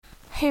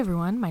Hey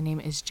everyone, my name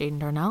is Jaden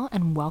Darnell,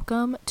 and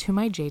welcome to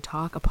my J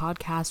Talk, a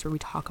podcast where we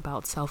talk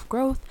about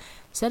self-growth,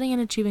 setting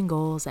and achieving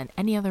goals, and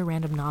any other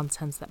random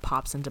nonsense that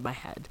pops into my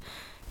head.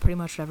 Pretty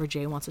much whatever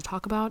Jay wants to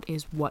talk about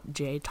is what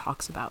Jay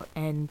talks about,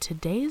 and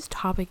today's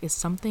topic is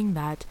something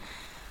that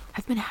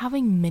I've been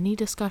having many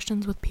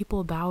discussions with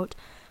people about,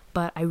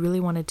 but I really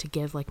wanted to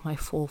give like my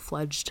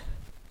full-fledged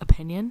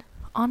opinion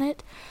on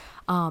it.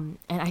 And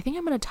I think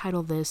I'm going to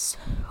title this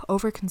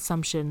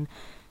Overconsumption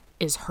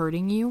is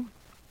Hurting You.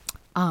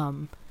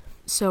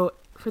 So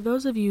for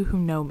those of you who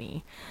know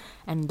me,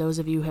 and those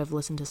of you who have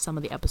listened to some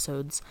of the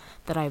episodes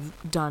that I've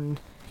done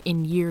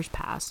in years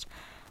past,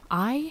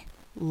 I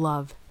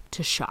love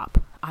to shop.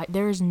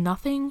 There is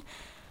nothing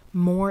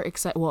more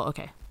exciting. Well,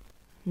 okay,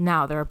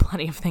 now there are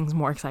plenty of things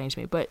more exciting to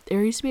me, but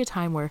there used to be a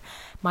time where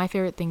my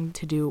favorite thing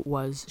to do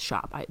was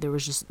shop. There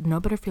was just no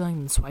better feeling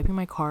than swiping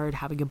my card,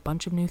 having a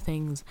bunch of new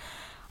things,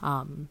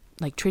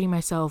 like treating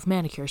myself,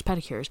 manicures,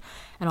 pedicures,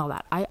 and all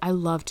that. I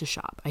love to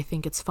shop. I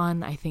think it's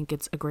fun. I think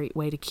it's a great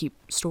way to keep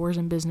stores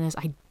in business.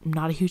 I'm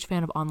not a huge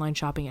fan of online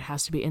shopping. It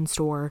has to be in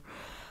store.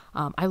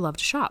 I love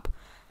to shop.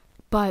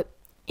 But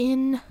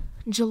in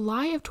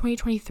July of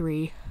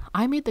 2023,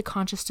 I made the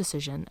conscious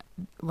decision,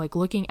 like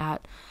looking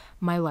at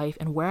my life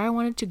and where I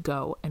wanted to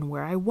go and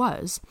where I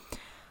was,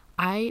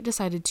 I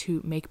decided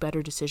to make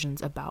better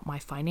decisions about my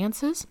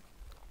finances.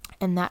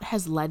 And that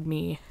has led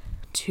me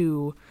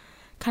to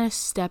kind of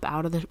step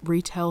out of the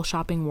retail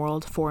shopping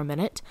world for a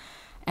minute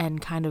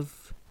and kind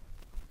of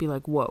be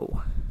like,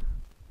 whoa,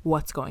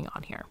 what's going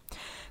on here?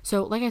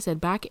 So like I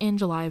said, back in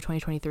July of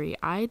 2023,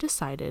 I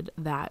decided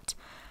that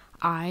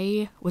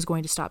I was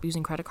going to stop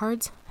using credit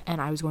cards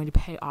and I was going to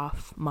pay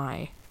off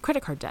my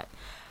credit card debt.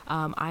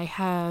 I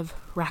have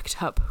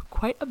racked up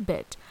quite a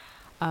bit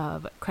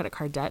of credit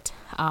card debt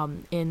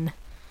in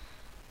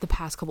the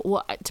past couple.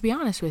 Well, to be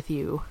honest with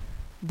you,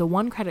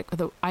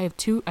 I had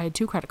two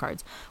credit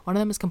cards. One of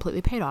them is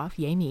completely paid off,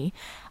 yay me.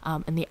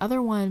 And the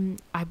other one,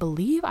 I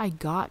believe I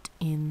got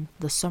in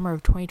the summer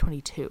of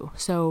 2022.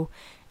 So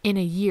in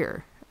a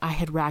year, I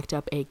had racked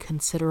up a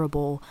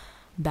considerable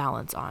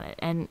balance on it.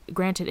 And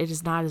granted, it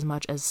is not as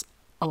much as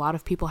a lot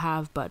of people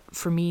have, but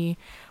for me,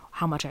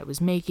 how much I was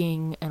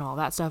making and all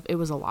that stuff, it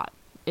was a lot.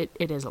 It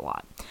is a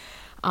lot.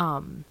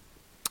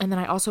 And then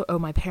I also owe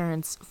my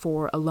parents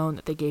for a loan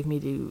that they gave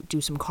me to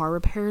do some car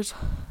repairs,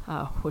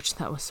 which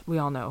we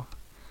all know,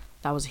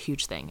 that was a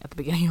huge thing at the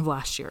beginning of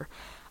last year.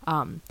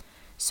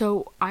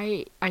 So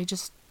I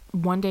just,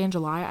 one day in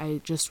July,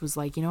 I just was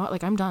like, you know what,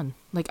 like I'm done.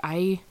 Like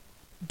I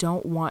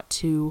don't want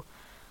to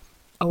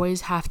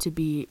always have to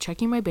be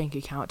checking my bank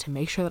account to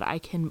make sure that I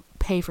can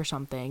pay for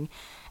something.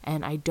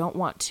 And I don't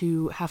want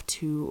to have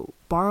to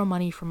borrow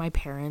money from my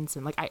parents.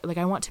 And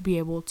I want to be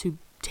able to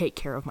take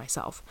care of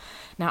myself.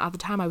 Now, at the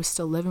time I was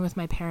still living with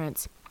my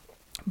parents,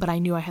 but I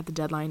knew I had the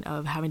deadline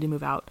of having to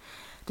move out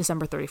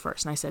December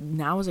 31st. And I said,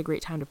 now is a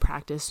great time to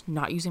practice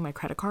not using my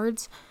credit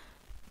cards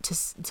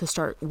to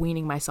start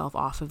weaning myself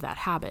off of that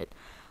habit.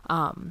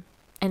 And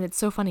it's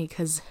so funny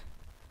because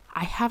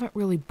I haven't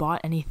really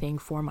bought anything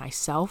for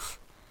myself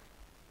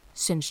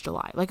since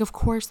July. Like, of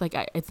course,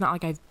 it's not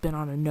like I've been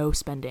on a no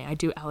spending. I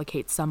do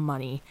allocate some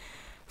money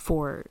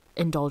for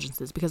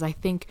indulgences because I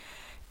think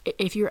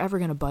if you're ever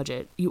going to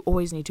budget, you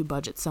always need to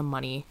budget some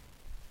money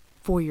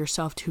for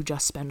yourself to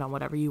just spend on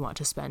whatever you want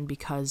to spend,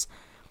 because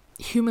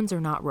humans are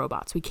not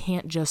robots. We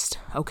can't just,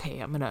 okay,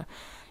 I'm going to,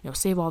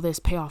 save all this,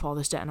 pay off all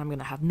this debt, and I'm going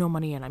to have no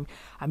money, and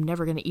I'm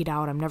never going to eat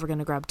out. I'm never going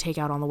to grab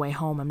takeout on the way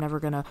home. I'm never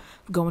going to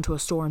go into a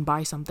store and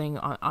buy something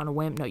on a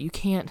whim. No, you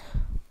can't.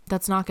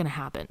 That's not going to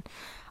happen.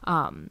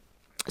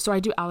 So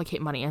I do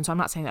allocate money. And so I'm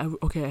not saying that,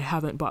 okay, I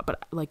haven't bought,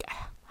 but I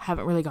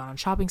haven't really gone on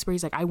shopping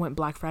sprees. Like I went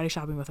Black Friday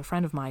shopping with a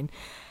friend of mine,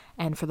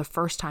 and for the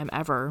first time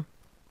ever,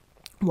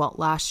 well,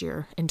 last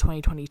year in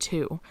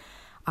 2022,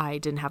 I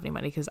didn't have any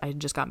money because I had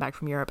just gotten back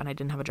from Europe and I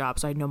didn't have a job.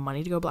 So I had no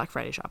money to go Black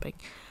Friday shopping.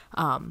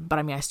 But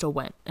I mean, I still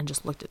went and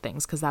just looked at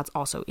things because that's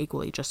also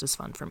equally just as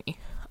fun for me.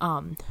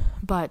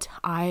 But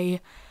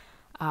I,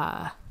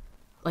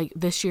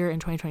 this year in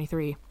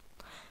 2023,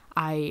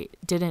 I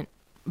didn't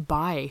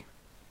buy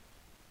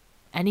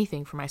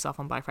anything for myself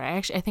on Black Friday.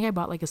 I think I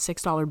bought like a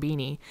 $6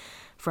 beanie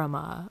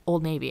from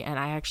Old Navy, and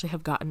I actually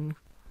have gotten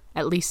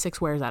at least 6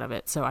 wears out of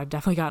it. So I've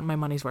definitely gotten my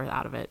money's worth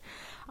out of it.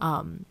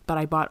 But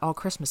I bought all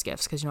Christmas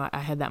gifts because, I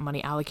had that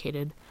money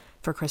allocated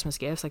for Christmas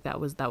gifts. Like that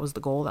was the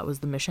goal. That was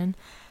the mission.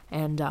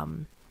 And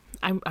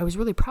I was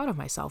really proud of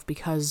myself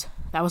because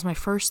that was my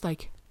first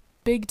like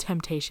big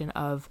temptation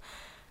of,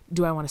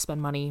 do I want to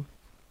spend money?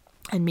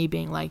 And me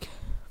being like,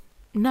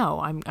 no,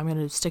 I'm going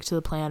to stick to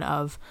the plan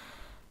of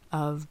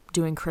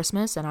doing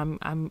Christmas. And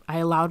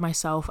I told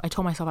myself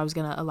I was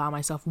going to allow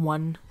myself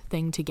one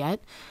thing to get.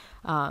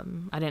 I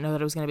didn't know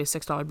that it was going to be a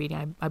 $6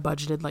 beanie. I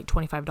budgeted like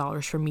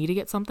 $25 for me to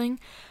get something.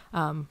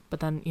 But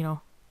then,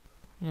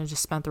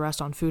 just spent the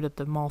rest on food at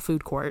the mall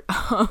food court.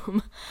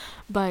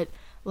 But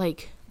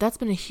like, that's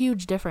been a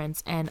huge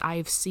difference. And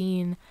I've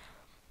seen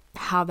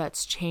how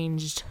that's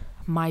changed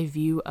my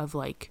view of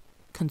like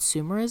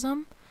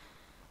consumerism.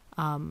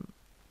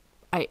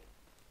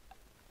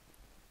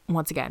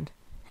 Once again,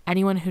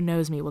 Anyone who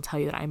knows me will tell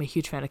you that I'm a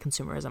huge fan of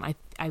consumerism.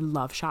 I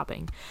love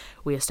shopping.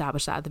 We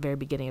established that at the very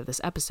beginning of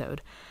this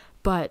episode.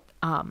 But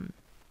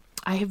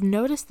I have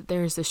noticed that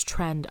there's this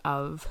trend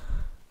of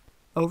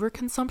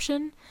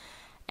overconsumption,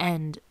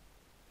 and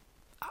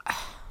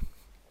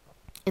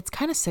it's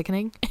kind of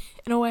sickening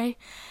in a way.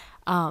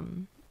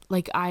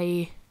 Like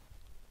I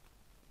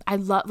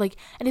love, like,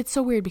 and it's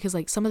so weird because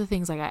like some of the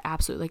things like I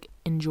absolutely like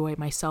enjoy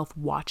myself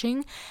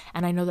watching,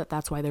 and I know that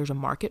that's why there's a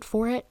market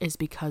for it, is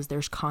because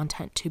there's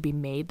content to be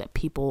made that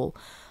people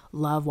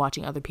love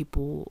watching other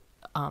people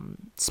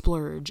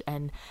splurge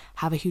and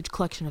have a huge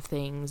collection of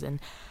things and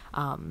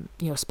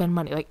spend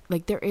money.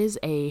 Like there is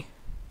a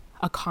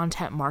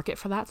content market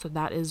for that, so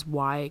that is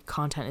why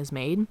content is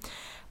made.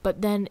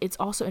 But then it's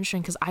also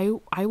interesting because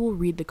I will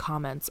read the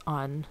comments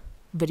on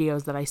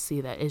videos that I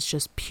see that is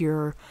just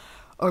pure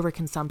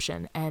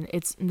overconsumption, and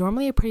it's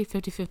normally a pretty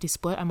 50-50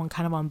 split. I'm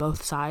kind of on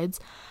both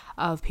sides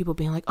of people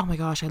being like, oh my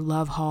gosh, I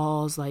love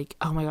hauls, like,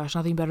 oh my gosh,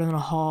 nothing better than a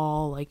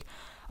haul, like,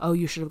 oh,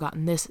 you should have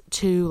gotten this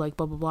too, like,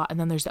 blah blah blah. And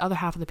then there's the other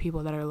half of the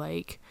people that are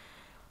like,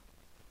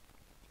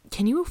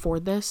 can you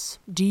afford this?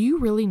 Do you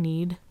really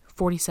need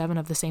 47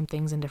 of the same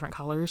things in different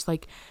colors?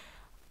 Like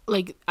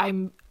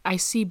I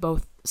see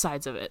both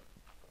sides of it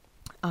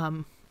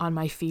on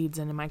my feeds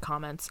and in my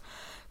comments.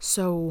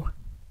 So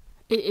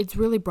it's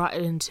really brought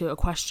it into a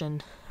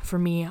question for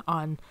me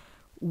on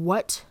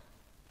what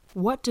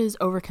does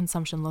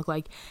overconsumption look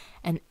like,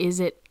 and is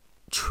it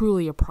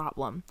truly a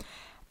problem?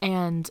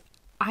 And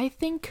I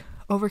think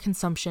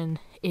overconsumption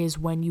is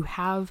when you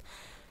have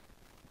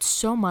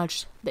so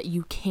much that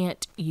you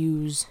can't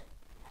use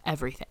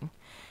everything.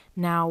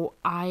 Now,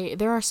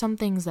 there are some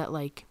things that,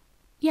 like,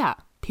 yeah,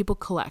 people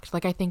collect.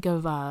 Like, I think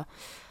of the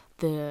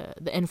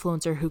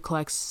influencer who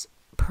collects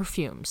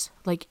perfumes.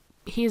 Like,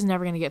 he is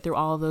never going to get through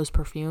all of those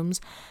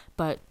perfumes,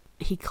 but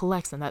he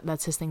collects them.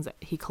 That's his things that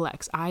he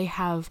collects. I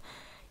have,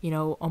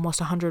 almost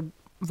 100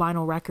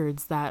 vinyl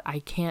records that I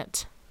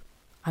can't,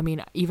 I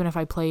mean, even if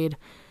I played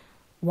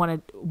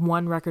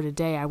one record a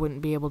day, I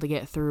wouldn't be able to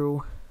get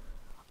through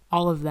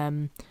all of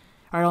them,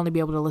 or I'd only be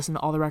able to listen to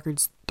all the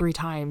records 3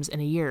 times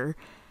in a year.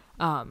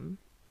 But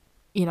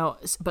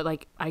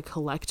like, I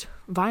collect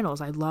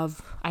vinyls.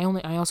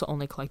 I also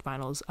only collect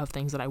vinyls of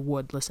things that I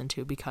would listen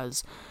to,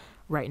 because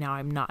right now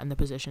I'm not in the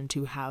position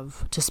to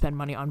spend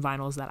money on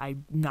vinyls that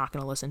I'm not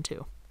going to listen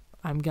to.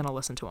 I'm going to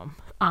listen to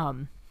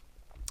them.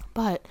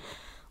 But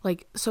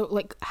like, so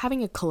like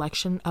having a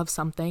collection of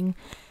something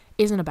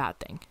isn't a bad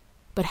thing,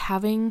 but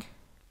having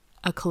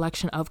a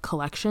collection of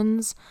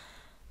collections,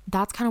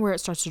 that's kind of where it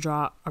starts to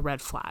draw a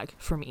red flag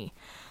for me.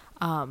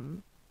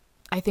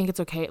 I think it's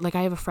okay. Like,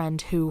 I have a friend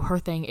who, her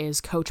thing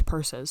is Coach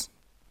purses.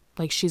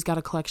 Like, she's got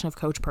a collection of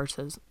Coach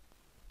purses.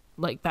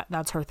 Like,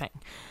 that's her thing.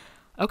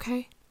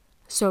 Okay.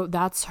 So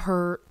that's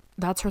her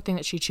thing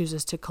that she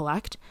chooses to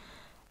collect.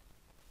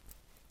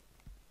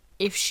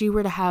 If she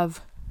were to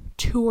have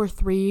 2 or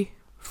 3,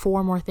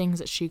 4 more things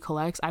that she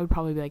collects, I would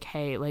probably be like,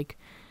 hey, like,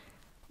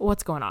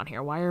 what's going on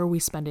here? Why are we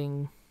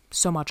spending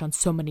so much on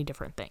so many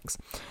different things?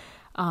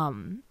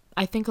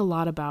 I think a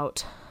lot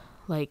about,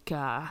 like,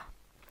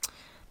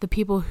 the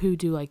people who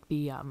do, like,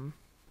 the, oh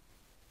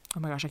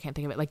my gosh, I can't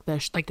think of it, like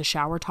the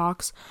shower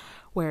talks,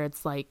 where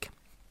it's like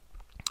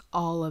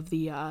all of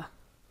the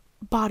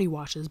body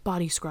washes,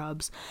 body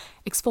scrubs,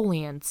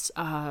 exfoliants,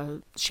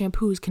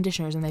 shampoos,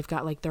 conditioners, and they've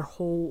got like their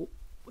whole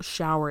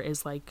shower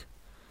is like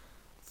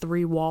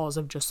 3 walls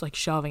of just like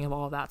shelving of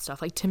all of that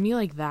stuff. Like, to me,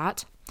 like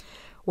that,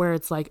 where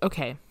it's like,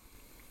 okay,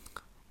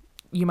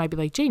 you might be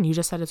like, Jane, you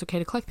just said it's okay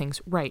to collect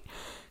things. Right.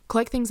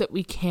 Collect things that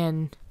we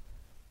can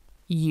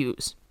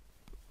use.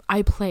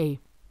 I play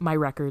my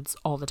records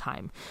all the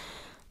time.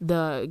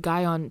 The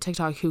guy on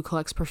TikTok who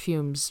collects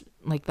perfumes,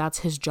 like, that's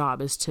his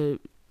job, is to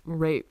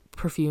rate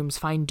perfumes,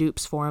 find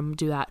dupes for him,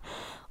 do that.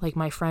 Like,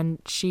 my friend,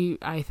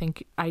 I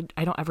think I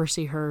don't ever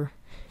see her.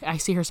 I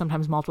see her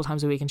sometimes multiple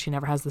times a week, and she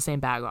never has the same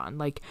bag on.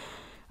 Like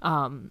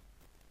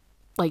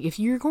if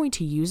you're going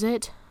to use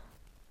it,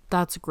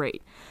 that's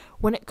great.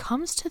 When it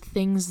comes to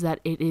things that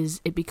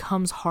it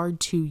becomes hard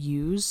to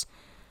use,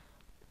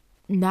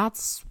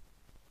 that's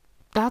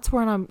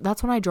when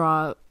I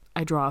draw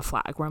a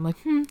flag, where I'm like,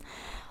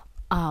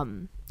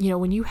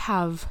 when you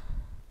have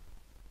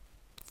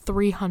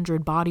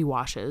 300 body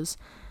washes,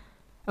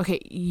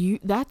 okay,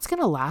 that's going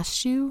to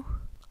last you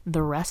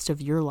the rest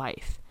of your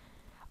life.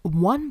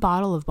 One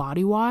bottle of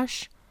body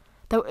wash,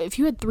 that if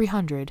you had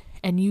 300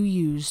 and you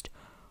used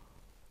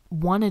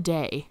 1 a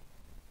day,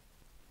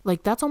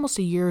 like, that's almost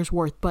a year's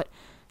worth, but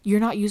you're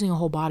not using a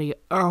whole bottle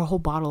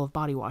of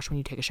body wash when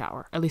you take a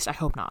shower. At least I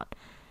hope not.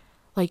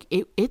 Like,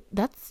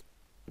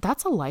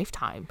 that's a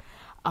lifetime.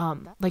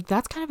 Like,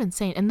 that's kind of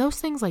insane. And those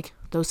things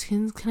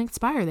can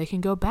expire. They can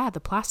go bad. The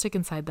plastic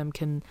inside them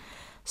can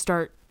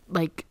start,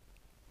 like,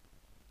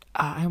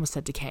 I almost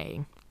said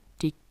decaying,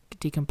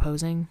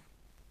 decomposing,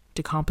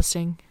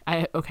 decomposting.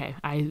 I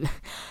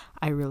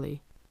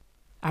really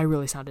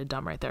sounded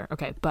dumb right there.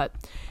 Okay. But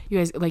you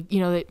guys, like,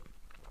 the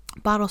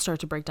bottles start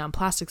to break down,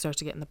 plastic starts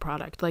to get in the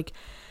product. Like,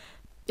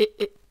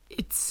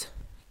 it's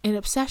an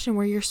obsession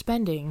where you're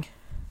spending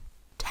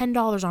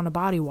 $10 on a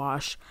body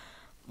wash,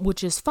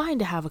 which is fine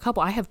to have a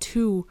couple. I have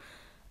 2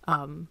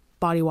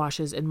 body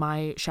washes in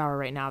my shower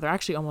right now. They're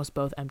actually almost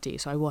both empty,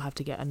 so I will have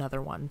to get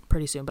another one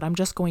pretty soon, but I'm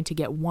just going to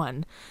get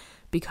one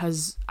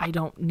because I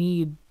don't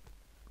need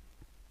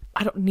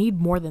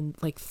more than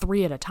like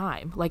 3 at a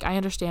time. Like, I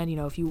understand,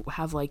 if you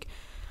have like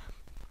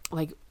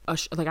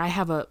I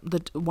have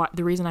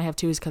the reason I have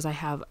 2 is because I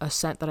have a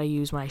scent that I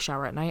use when I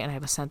shower at night, and I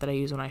have a scent that I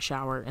use when I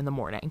shower in the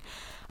morning.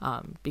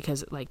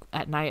 Because like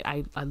at night,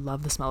 I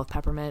love the smell of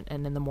peppermint,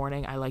 and in the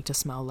morning I like to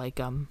smell like,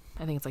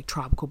 I think it's like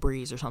tropical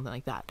breeze or something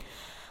like that.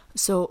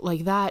 So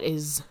like that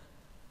is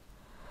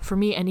for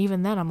me. And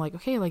even then I'm like,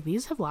 okay, like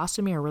these have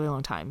lasted me a really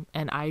long time,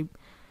 and I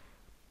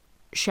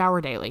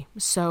shower daily.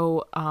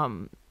 So,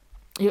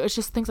 it's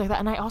just things like that.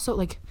 And I also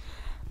like,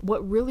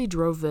 what really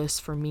drove this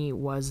for me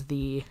was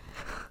the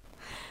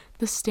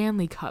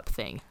Stanley Cup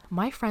thing.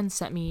 My friend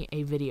sent me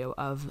a video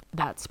of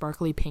that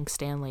sparkly pink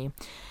Stanley.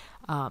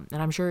 And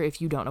I'm sure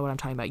if you don't know what I'm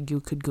talking about,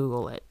 you could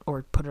Google it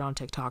or put it on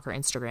TikTok or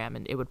Instagram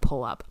and it would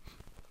pull up.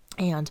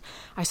 And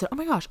I said, oh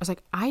my gosh, I was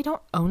like, I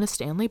don't own a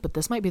Stanley, but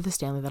this might be the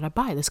Stanley that I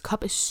buy. This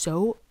cup is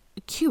so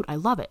cute. I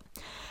love it.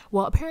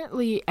 Well,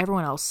 apparently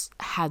everyone else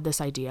had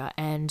this idea,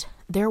 and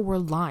there were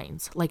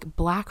lines, like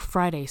Black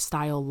Friday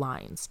style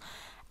lines,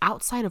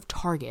 outside of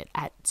Target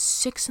at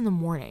 6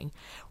 a.m,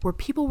 where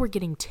people were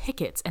getting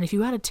tickets, and if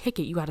you had a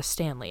ticket, you got a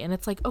Stanley. And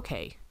it's like,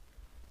 okay,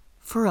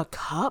 for a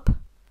cup,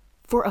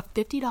 for a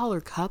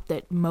 $50 cup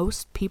that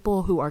most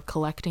people who are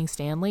collecting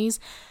Stanleys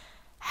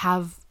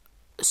have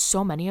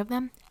so many of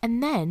them.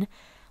 And then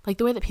like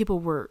the way that people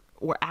were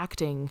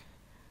acting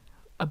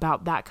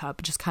about that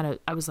cup, just kind of,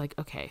 I was like,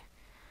 okay,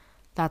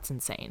 that's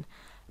insane.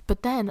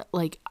 But then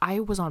like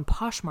I was on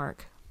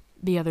Poshmark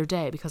the other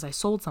day because I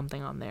sold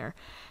something on there,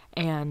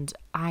 and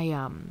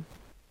I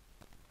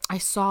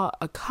saw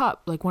a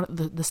cup, like one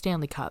of the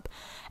Stanley Cup,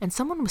 and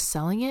someone was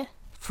selling it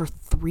for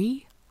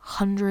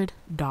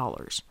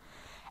 $300.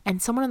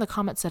 And someone in the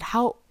comments said,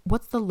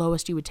 what's the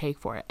lowest you would take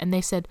for it? And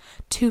they said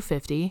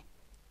 $250.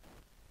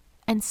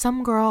 And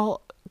some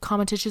girl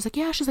commented, she's like,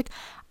 yeah, she's like,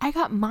 I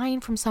got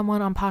mine from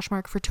someone on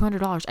Poshmark for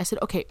 $200. I said,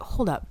 okay,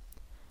 hold up.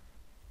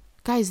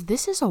 Guys,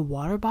 this is a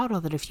water bottle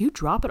that if you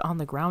drop it on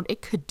the ground,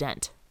 it could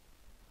dent.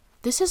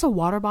 This is a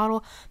water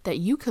bottle that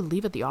you could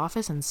leave at the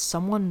office and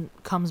someone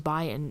comes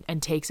by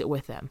and takes it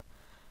with them.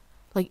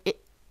 Like,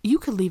 you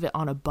could leave it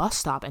on a bus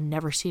stop and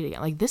never see it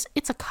again. Like this,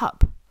 it's a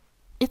cup.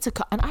 It's a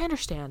cup. And I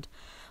understand,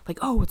 like,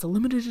 oh, it's a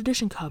limited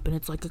edition cup and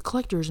it's like a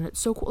collector's and it's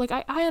so cool. Like,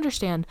 I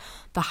understand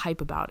the hype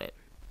about it.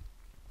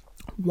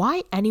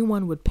 Why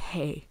anyone would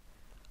pay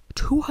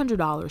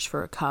 $200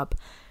 for a cup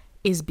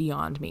is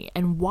beyond me.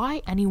 And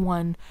why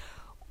anyone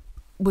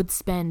would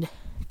spend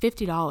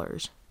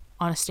 $50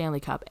 on a Stanley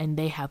Cup and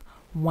they have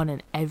one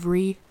in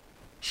every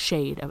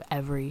shade of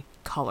every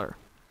color.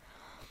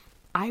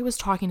 I was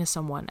talking to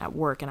someone at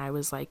work and I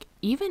was like,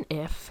 even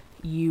if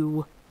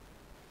you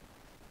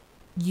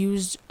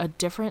used a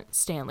different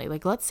Stanley,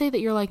 like let's say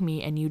that you're like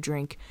me and you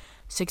drink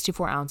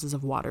 64 ounces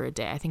of water a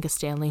day. I think a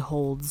Stanley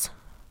holds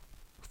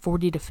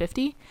 40 to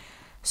 50.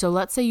 So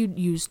let's say you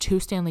use 2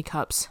 Stanley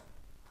Cups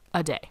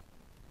a day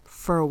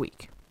for a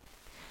week.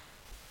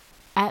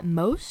 At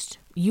most,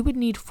 you would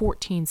need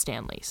 14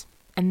 Stanleys.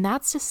 And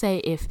that's to say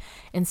if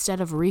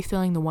instead of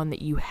refilling the one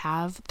that you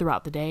have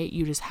throughout the day,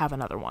 you just have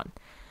another one.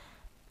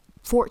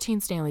 14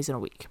 Stanleys in a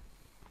week.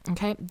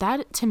 Okay?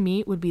 That to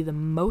me would be the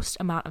most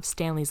amount of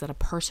Stanleys that a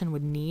person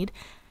would need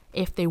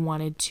if they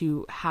wanted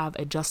to have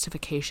a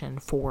justification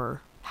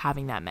for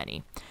having that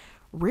many.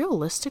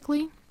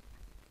 Realistically,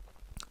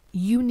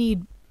 you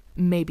need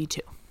maybe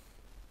 2.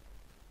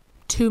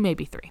 2,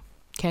 maybe 3.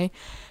 Okay?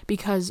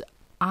 Because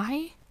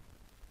I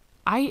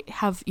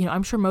have,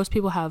 I'm sure most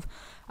people have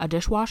a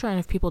dishwasher, and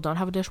if people don't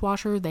have a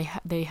dishwasher,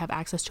 they have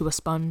access to a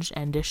sponge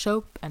and dish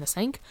soap and a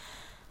sink.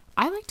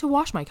 I like to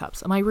wash my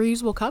cups. My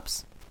reusable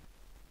cups.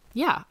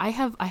 Yeah, I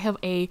have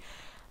a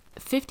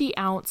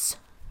 50-ounce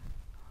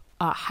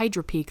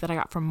Hydro Peak that I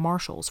got from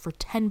Marshall's for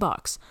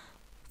 $10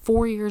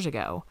 4 years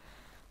ago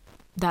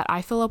that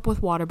I fill up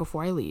with water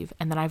before I leave.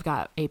 And then I've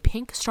got a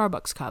pink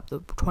Starbucks cup, the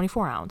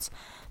 24-ounce,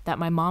 that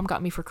my mom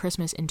got me for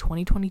Christmas in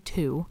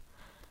 2022.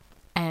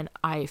 And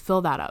I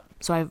fill that up.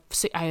 So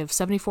I have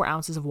 74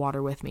 ounces of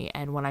water with me.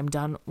 And when I'm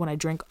done, when I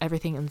drink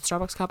everything in the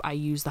Starbucks cup, I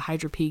use the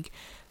Hydro Peak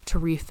to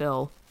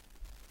refill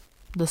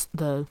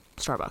the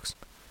Starbucks.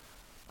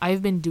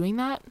 I've been doing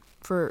that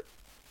for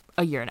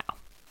a year now.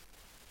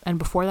 And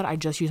before that, I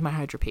just used my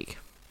Hydro Peak.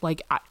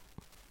 Like,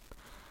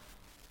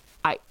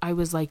 I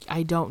was like,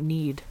 I don't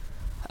need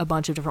a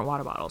bunch of different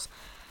water bottles.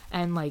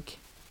 And like,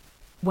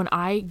 when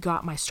I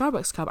got my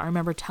Starbucks cup, I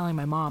remember telling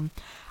my mom,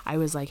 I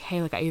was like,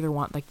 hey, like I either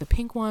want like the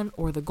pink one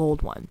or the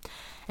gold one.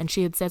 And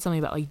she had said something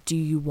about like, do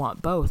you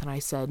want both? And I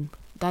said,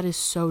 that is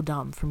so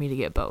dumb for me to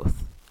get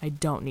both. I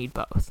don't need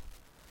both.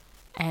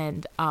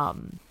 And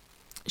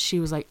she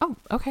was like, oh,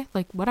 okay,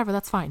 like whatever,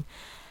 that's fine.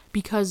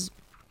 Because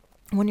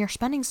when you're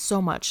spending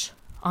so much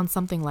on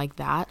something like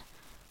that,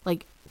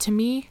 like to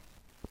me,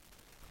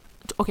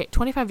 okay,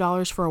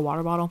 $25 for a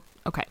water bottle.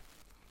 Okay.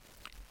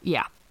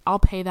 Yeah, I'll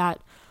pay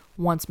that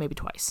once, maybe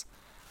twice.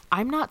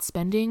 I'm not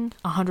spending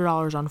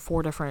 $100 on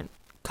 4 different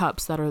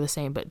cups that are the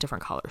same but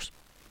different colors.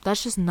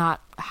 That's just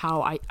not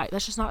how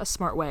that's just not a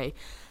smart way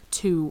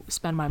to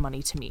spend my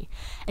money to me.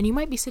 And you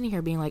might be sitting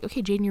here being like,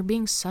 okay, Jaden, you're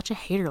being such a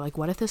hater. Like,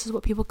 what if this is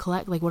what people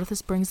collect? Like, what if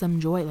this brings them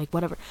joy? Like,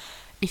 whatever.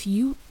 If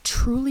you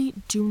truly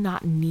do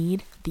not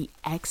need the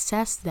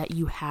excess that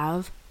you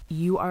have,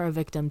 you are a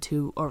victim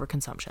to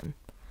overconsumption.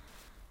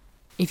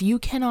 If you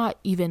cannot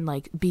even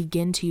like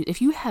begin to,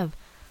 if you have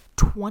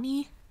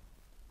 20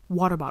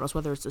 water bottles,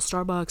 whether it's the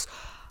Starbucks,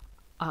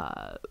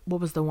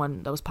 what was the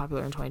one that was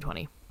popular in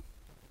 2020?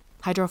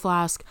 Hydro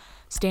Flask,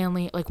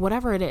 Stanley, like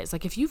whatever it is.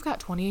 Like if you've got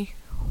 20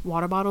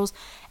 water bottles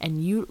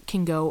and you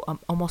can go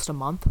almost a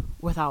month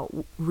without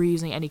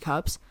reusing any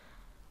cups,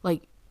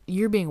 like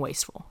you're being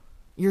wasteful.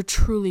 You're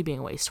truly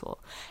being wasteful.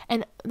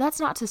 And that's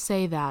not to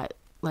say that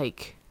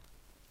like,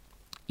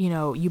 you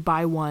know, you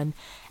buy one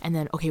and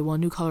then, okay, well, a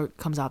new color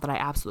comes out that I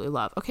absolutely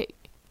love.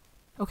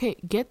 Okay,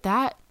 get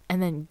that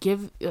and then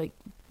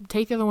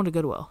take the other one to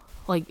Goodwill.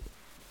 Like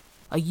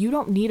you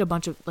don't need a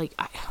bunch of, like,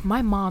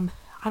 my mom,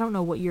 I don't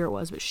know what year it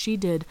was, but she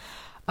did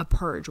a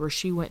purge where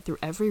she went through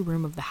every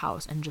room of the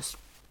house and just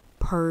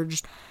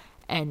purged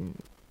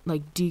and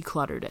like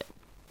decluttered it.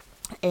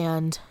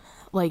 And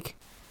like,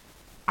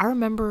 I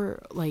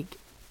remember like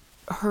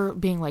her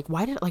being like,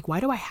 why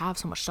do I have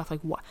so much stuff? Like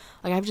what?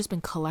 Like I've just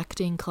been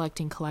collecting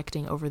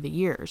over the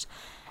years.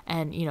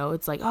 And you know,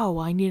 it's like, oh,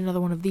 well, I need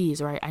another one of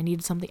these, or I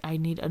need something, I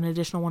need an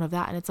additional one of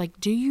that. And it's like,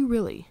 do you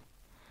really?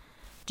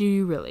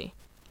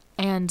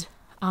 And,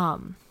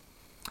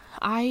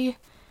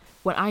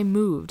 when I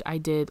moved, I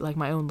did like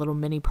my own little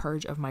mini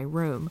purge of my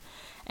room,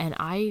 and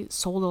I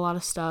sold a lot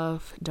of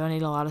stuff,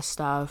 donated a lot of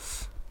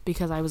stuff,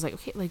 because I was like,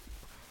 okay,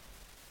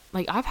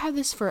 like I've had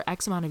this for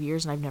X amount of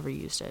years and I've never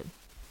used it.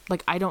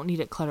 Like I don't need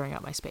it cluttering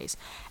up my space.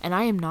 And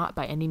I am not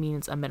by any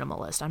means a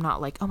minimalist. I'm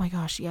not like, oh my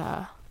gosh,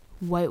 yeah,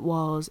 white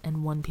walls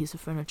and one piece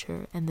of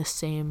furniture and the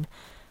same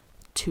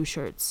 2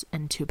 shirts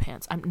and 2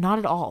 pants. I'm not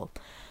at all.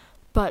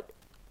 But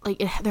like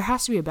there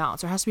has to be a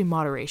balance. There has to be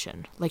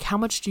moderation. Like how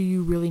much do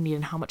you really need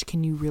and how much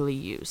can you really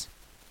use?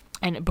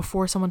 And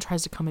before someone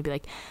tries to come and be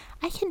like,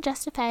 I can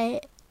justify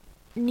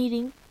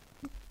needing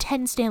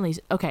 10 Stanleys.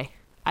 Okay,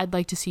 I'd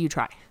like to see you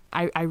try.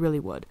 I really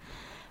would.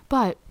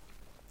 But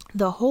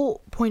the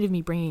whole point of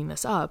me bringing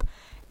this up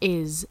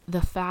is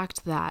the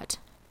fact that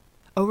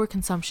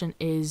overconsumption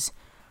is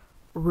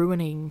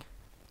ruining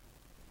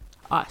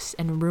us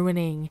and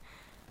ruining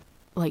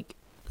like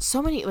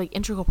so many like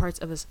integral parts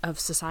of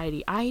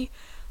society. I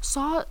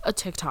saw a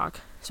TikTok,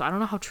 so I don't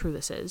know how true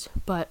this is,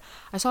 but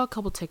I saw a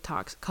couple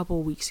TikToks a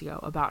couple weeks ago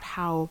about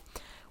how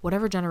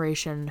whatever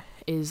generation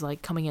is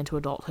like coming into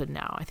adulthood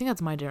now, I think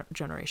that's my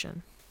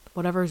generation,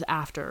 whatever's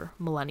after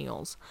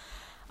millennials,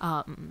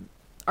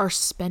 are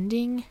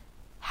spending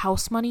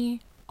house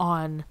money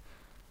on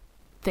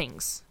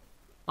things,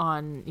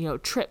 on, you know,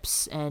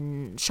 trips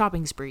and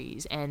shopping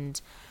sprees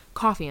and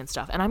coffee and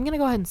stuff. And I'm going to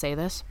go ahead and say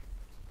this.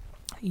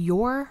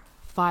 Your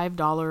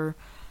 $5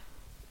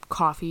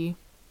 coffee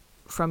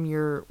from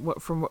your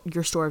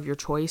store of your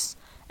choice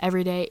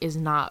every day is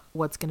not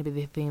what's going to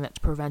be the thing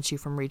that prevents you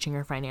from reaching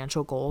your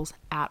financial goals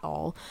at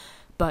all.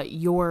 But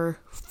your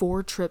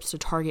 4 trips to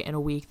Target in a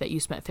week that you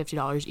spent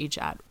 $50 each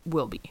at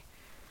will be.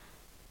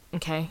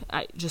 Okay?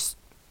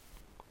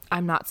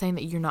 I'm not saying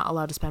that you're not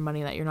allowed to spend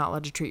money, that you're not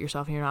allowed to treat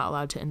yourself, and you're not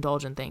allowed to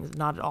indulge in things.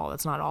 Not at all.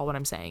 That's not at all what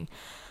I'm saying.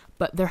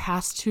 But there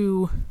has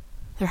to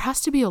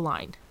be a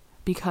line,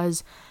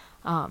 because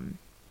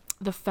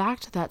the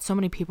fact that so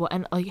many people,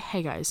 and like,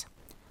 hey guys,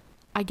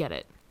 I get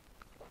it.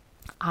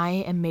 I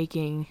am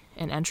making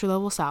an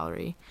entry-level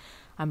salary.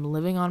 I'm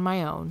living on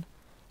my own,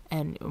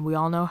 and we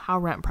all know how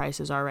rent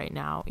prices are right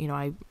now. You know,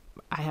 I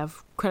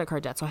have credit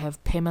card debt, so I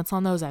have payments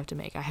on those I have to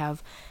make. I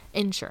have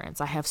insurance.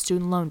 I have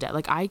student loan debt.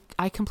 Like,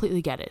 I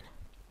completely get it.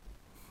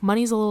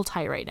 Money's a little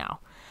tight right now.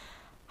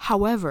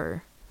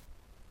 However,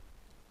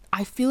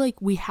 I feel like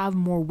we have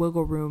more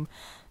wiggle room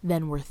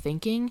than we're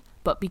thinking,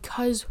 but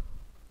because,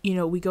 you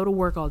know, we go to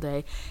work all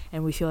day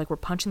and we feel like we're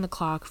punching the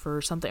clock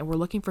for something, and we're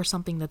looking for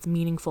something that's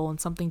meaningful and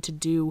something to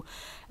do.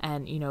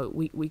 And, you know,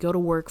 we go to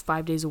work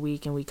 5 days a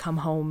week and we come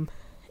home,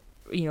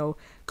 you know,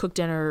 cook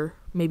dinner,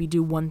 maybe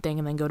do one thing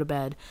and then go to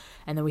bed.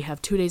 And then we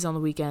have 2 days on the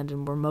weekend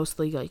and we're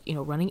mostly like, you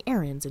know, running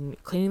errands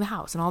and cleaning the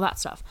house and all that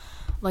stuff.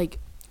 Like,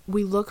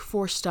 we look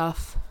for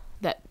stuff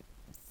that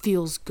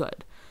feels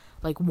good.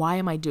 Like, why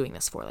am I doing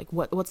this for? Like,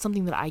 what's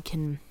something that I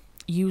can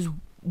use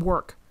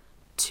work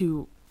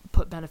to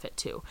put benefit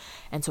to?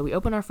 And so we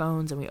open our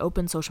phones and we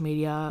open social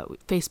media,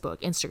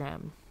 Facebook,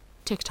 Instagram,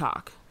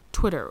 TikTok,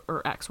 Twitter,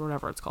 or X, or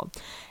whatever it's called.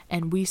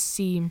 And we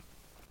see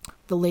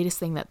the latest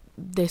thing that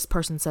this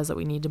person says that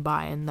we need to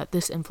buy and that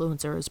this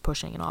influencer is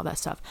pushing and all that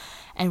stuff.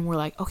 And we're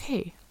like,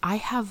 okay, I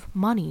have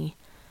money.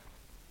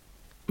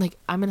 Like,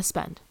 I'm going to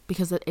spend,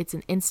 because it's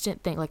an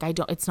instant thing. Like,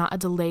 it's not a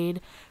delayed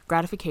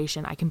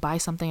gratification. I can buy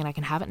something and I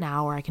can have it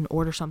now, or I can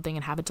order something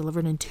and have it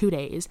delivered in 2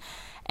 days.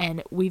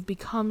 And we've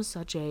become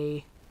such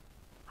I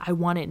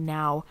want it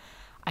now.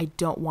 I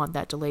don't want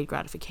that delayed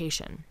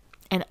gratification.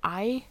 And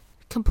I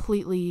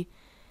completely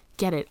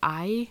get it.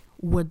 I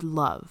would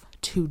love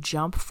to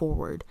jump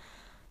forward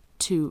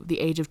to the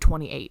age of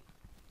 28,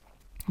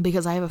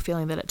 because I have a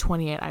feeling that at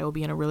 28 I will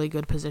be in a really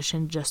good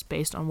position just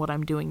based on what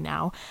I'm doing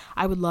now.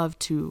 I would love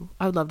to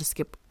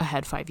skip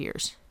ahead 5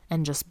 years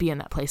and just be in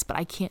that place, but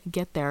I can't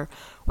get there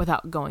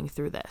without going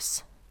through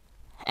this.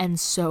 And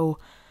so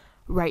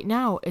right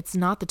now, it's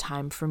not the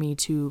time for me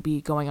to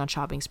be going on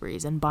shopping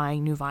sprees and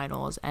buying new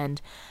vinyls.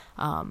 And,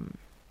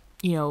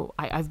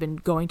 I've been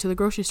going to the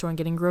grocery store and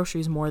getting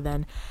groceries more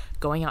than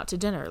going out to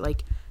dinner.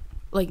 Like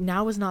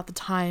now is not the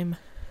time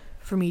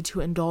for me to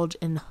indulge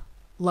in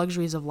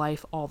luxuries of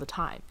life all the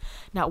time.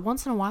 Now,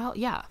 once in a while,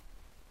 yeah,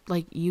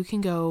 like you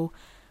can go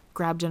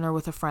grab dinner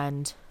with a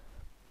friend,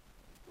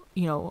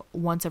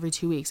 once every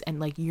 2 weeks, and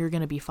like you're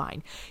going to be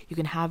fine. You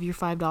can have your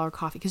 $5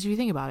 coffee, because if you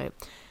think about it,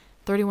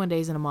 31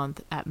 days in a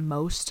month at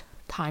most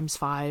times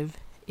 5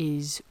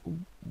 is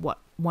what,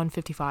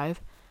 $155?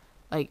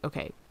 Like,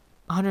 okay,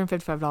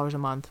 $155 a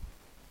month.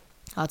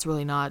 That's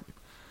really not,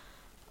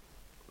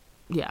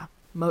 yeah,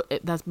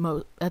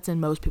 that's in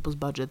most people's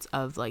budgets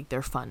of like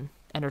their fun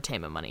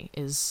entertainment money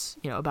is,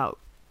 about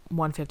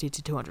 $150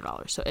 to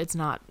 $200. So it's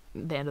not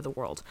the end of the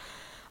world.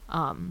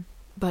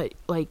 But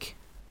like,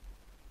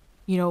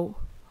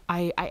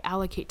 I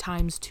allocate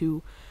times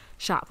to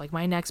shop. Like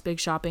my next big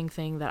shopping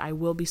thing that I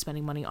will be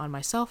spending money on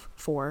myself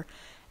for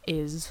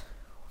is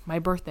my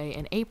birthday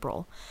in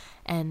April.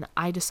 And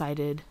I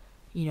decided,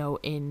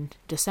 in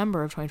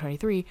December of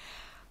 2023,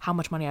 how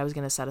much money I was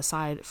going to set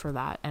aside for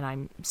that. And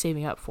I'm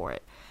saving up for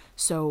it.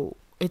 So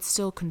it's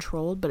still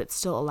controlled, but it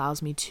still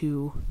allows me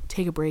to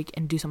take a break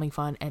and do something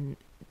fun and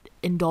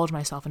indulge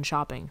myself in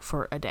shopping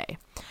for a day.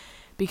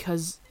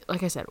 Because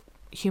like I said,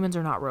 humans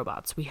are not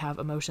robots. We have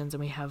emotions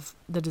and we have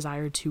the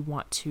desire to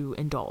want to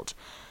indulge.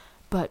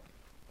 But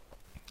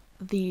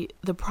the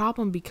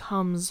problem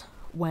becomes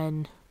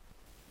when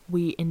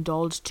we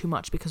indulge too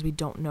much because we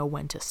don't know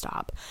when to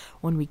stop.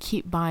 When we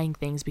keep buying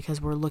things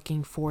because we're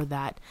looking for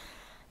that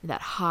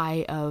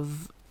high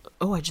of,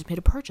 oh, I just made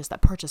a purchase,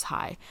 that purchase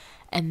high.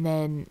 And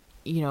then,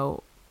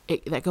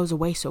 that goes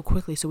away so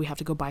quickly, so we have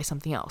to go buy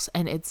something else.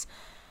 And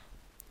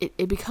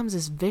it becomes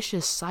this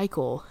vicious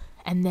cycle.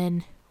 And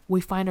then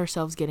we find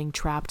ourselves getting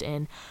trapped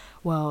in,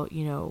 well,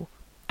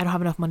 I don't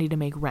have enough money to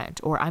make rent,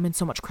 or I'm in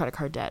so much credit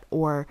card debt,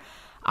 or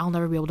I'll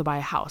never be able to buy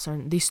a house, or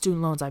these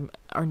student loans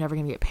are never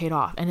going to get paid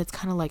off. And it's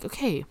kind of like,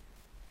 okay,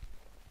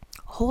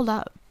 hold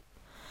up.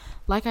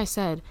 Like I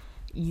said,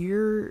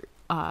 your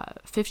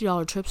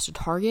 $50 trips to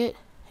Target,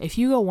 if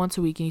you go once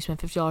a week and you spend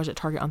 $50 at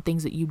Target on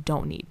things that you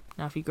don't need.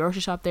 Now, if you grocery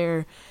shop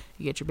there,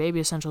 you get your baby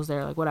essentials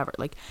there, like whatever.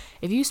 Like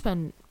if you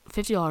spend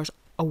 $50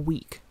 a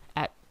week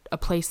at a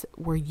place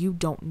where you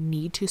don't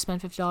need to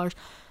spend $50,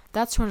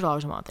 that's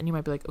 $200 a month. And you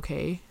might be like,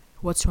 okay,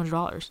 what's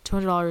 $200?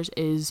 $200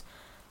 is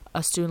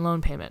a student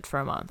loan payment for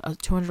a month.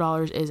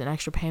 $200 is an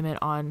extra payment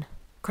on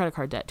credit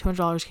card debt.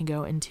 $200 can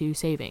go into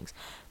savings.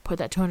 Put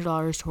that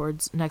 $200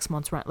 towards next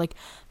month's rent. Like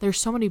there's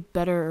so many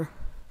better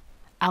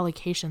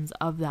allocations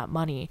of that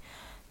money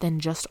than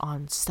just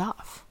on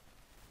stuff.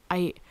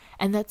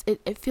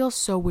 It feels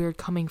so weird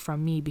coming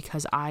from me,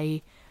 because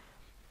I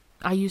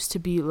used to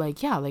be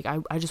like, yeah, like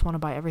I just want to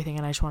buy everything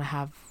and I just want to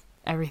have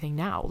everything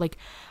now. Like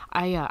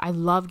I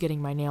love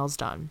getting my nails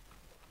done.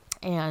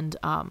 And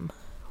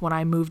when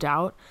I moved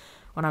out,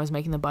 when I was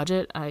making the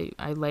budget,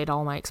 I laid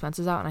all my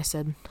expenses out and I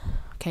said,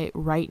 okay,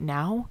 right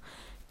now,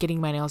 getting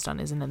my nails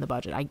done isn't in the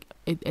budget.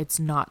 It's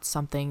not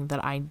something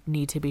that I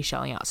need to be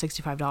shelling out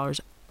 $65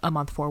 a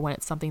month for, when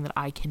it's something that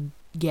I can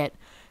get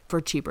for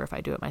cheaper if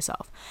I do it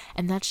myself.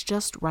 And that's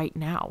just right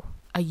now.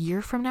 A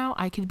year from now,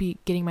 I could be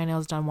getting my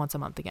nails done once a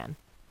month again.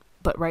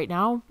 But right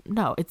now,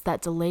 no, it's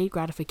that delayed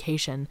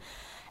gratification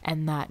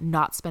and that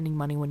not spending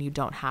money when you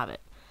don't have it.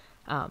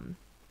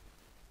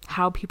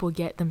 How people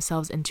get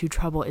themselves into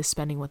trouble is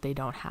spending what they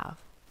don't have,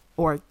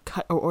 or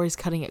is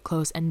cutting it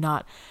close and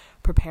not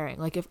preparing.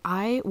 Like if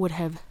I would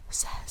have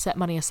set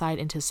money aside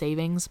into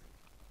savings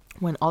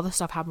when all this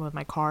stuff happened with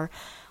my car,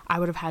 I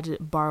would have had to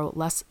borrow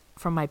less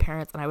from my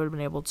parents and I would have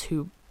been able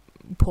to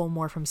pull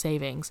more from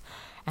savings,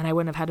 and I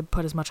wouldn't have had to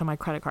put as much on my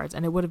credit cards,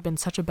 and it would have been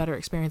such a better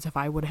experience if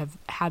I would have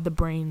had the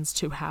brains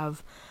to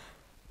have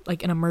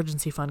like an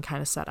emergency fund kind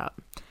of set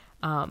up.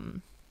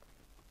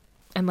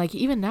 And like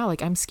even now,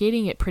 like I'm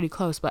skating it pretty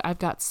close, but I've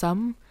got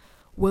some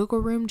wiggle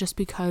room, just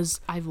because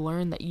I've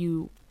learned that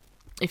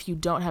if you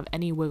don't have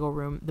any wiggle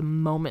room, the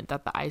moment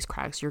that the ice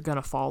cracks, you're going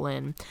to fall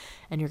in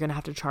and you're going to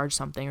have to charge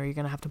something, or you're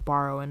going to have to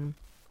borrow. And,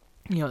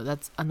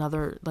 that's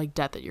another like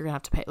debt that you're going to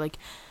have to pay. Like,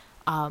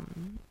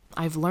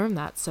 I've learned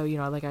that. So,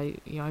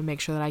 I make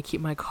sure that I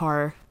keep my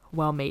car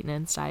well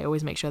maintained. I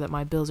always make sure that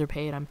my bills are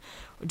paid. I'm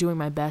doing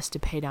my best to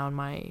pay down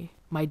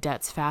my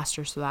debts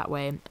faster, so that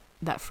way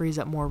that frees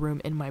up more room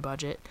in my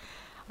budget.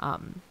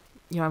 I'm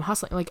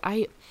hustling. Like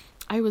I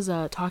was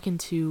talking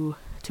to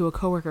a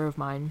coworker of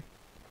mine,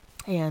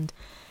 and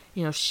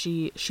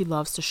she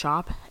loves to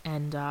shop,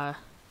 and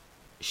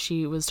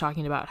she was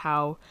talking about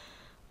how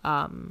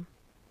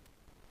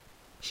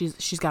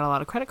she's got a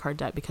lot of credit card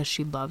debt because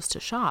she loves to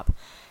shop.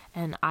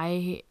 And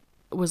I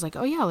was like,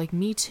 oh yeah, like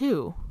me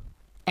too.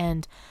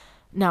 And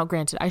Now,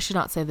 granted, I should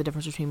not say the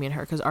difference between me and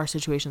her, because our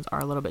situations are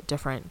a little bit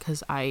different,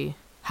 because I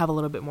have a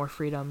little bit more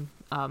freedom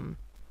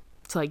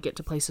to like get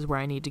to places where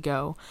I need to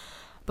go.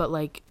 But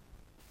like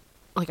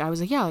I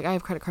was like, yeah, like I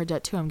have credit card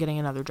debt too. I'm getting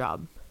another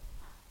job.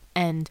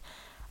 And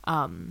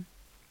I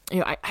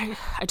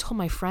told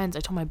my friends, I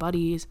told my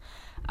buddies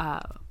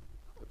a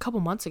couple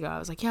months ago, I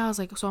was like,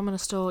 so I'm gonna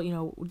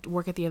still,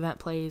 work at the event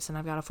place, and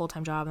I've got a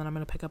full-time job, and then I'm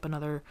gonna pick up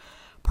another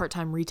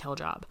part-time retail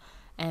job.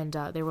 And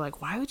they were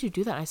like, why would you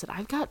do that? And I said,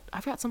 I've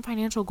got some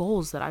financial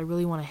goals that I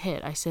really want to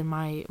hit. I said,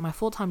 my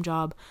full-time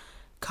job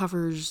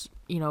covers,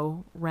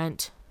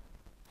 rent,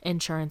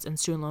 insurance, and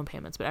student loan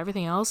payments, but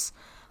everything else,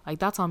 like,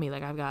 that's on me.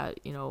 Like, I've got,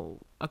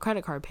 a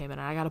credit card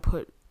payment, and I got to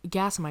put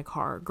gas in my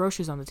car,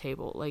 groceries on the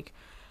table. Like,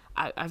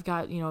 I've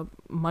got,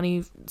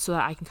 money so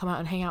that I can come out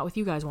and hang out with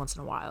you guys once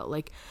in a while.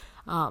 Like,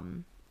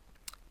 and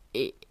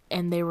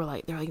they're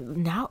like,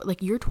 now,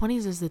 like, your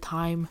 20s is the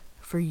time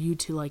for you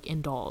to, like,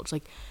 indulge.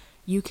 Like,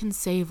 you can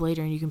save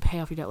later and you can pay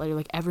off your debt later.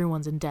 Like,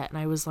 everyone's in debt. And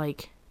I was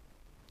like,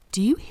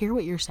 do you hear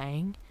what you're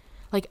saying?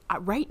 Like,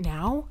 right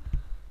now,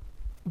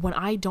 when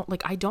I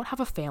don't have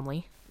a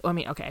family. Well, I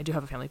mean, okay, I do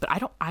have a family, but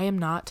I am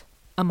not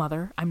a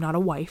mother. I'm not a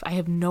wife. I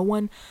have no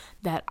one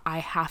that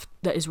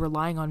that is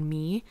relying on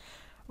me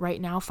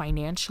right now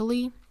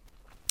financially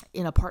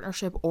in a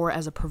partnership or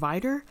as a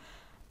provider.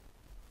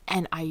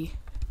 And I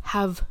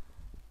have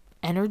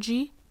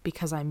energy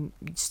because I'm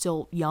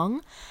still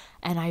young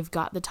and I've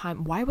got the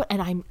time.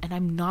 And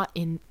I'm not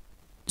in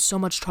so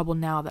much trouble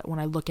now that when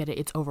I look at it,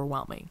 it's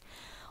overwhelming.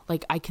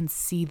 Like, I can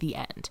see the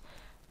end.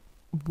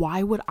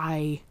 Why would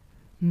I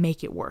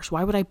make it worse?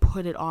 Why would I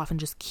put it off and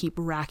just keep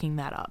racking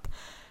that up?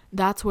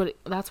 That's what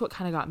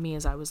kind of got me,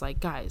 is I was like,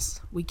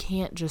 guys, you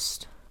can't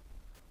just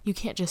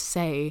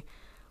say,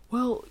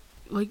 well,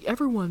 like,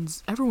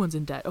 everyone's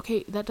in debt.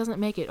 Okay, that doesn't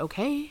make it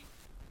okay.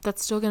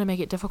 That's still going to make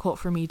it difficult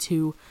for me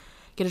to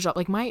get a job.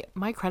 Like,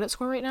 my credit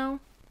score right now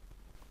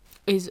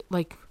is,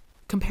 like,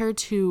 compared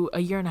to a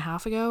year and a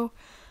half ago,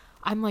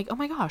 I'm like, oh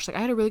my gosh, like, I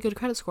had a really good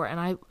credit score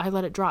and I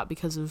let it drop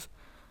because of,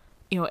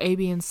 A,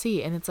 B, and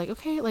C. And it's like,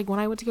 okay, like, when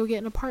I went to go get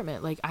an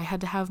apartment, like, I had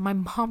to have my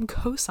mom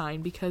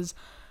co-sign because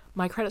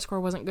my credit score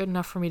wasn't good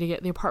enough for me to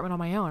get the apartment on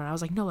my own. And I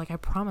was like, no, like, I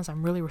promise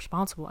I'm really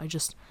responsible. I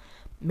just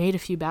made a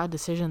few bad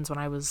decisions when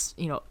I was,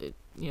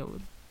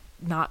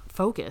 not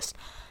focused.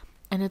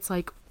 And it's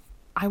like,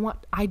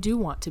 I do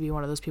want to be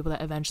one of those people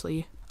that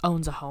eventually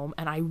owns a home,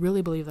 and I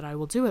really believe that I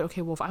will do it.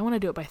 Okay, well, if I want to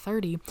do it by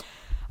 30,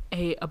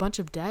 a bunch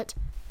of debt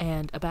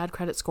and a bad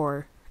credit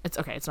score, it's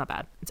not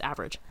bad, it's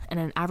average. And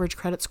an average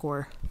credit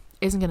score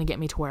isn't going to get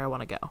me to where I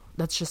want to go.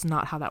 That's just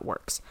not how that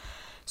works.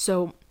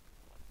 So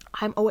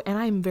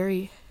I'm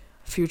very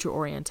future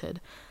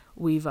oriented.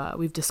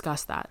 We've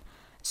discussed that.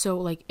 So,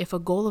 like, if a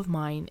goal of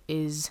mine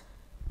is,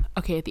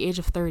 okay, at the age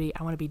of 30,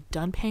 I want to be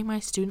done paying my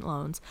student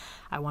loans,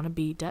 I want to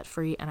be debt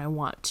free, and I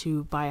want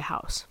to buy a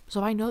house. So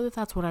if I know that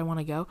that's what I want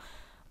to go,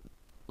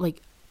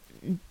 like,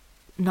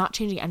 not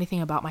changing anything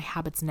about my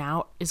habits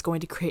now is going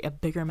to create a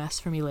bigger mess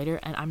for me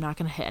later, and I'm not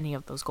going to hit any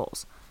of those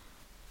goals.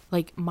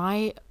 Like,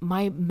 my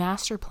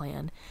master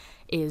plan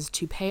is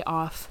to pay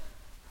off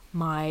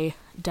my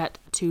debt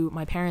to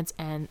my parents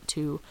and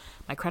to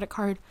my credit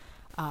card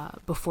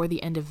before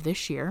the end of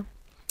this year.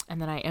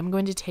 And then I am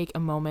going to take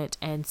a moment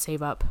and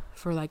save up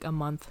for like a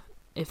month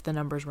if the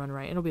numbers run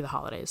right. It'll be the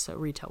holidays, so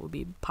retail will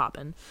be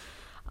popping.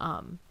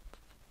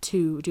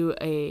 To do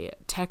a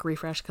tech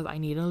refresh because I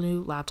need a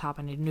new laptop,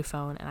 I need a new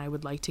phone, and I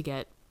would like to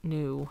get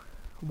new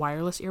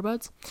wireless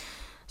earbuds.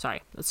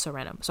 Sorry, that's so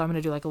random. So I'm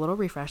going to do like a little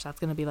refresh. That's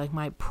going to be like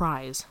my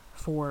prize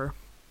for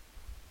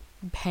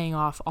paying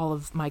off all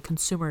of my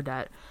consumer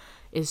debt,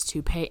 is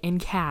to pay in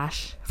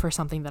cash for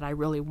something that I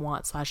really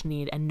want /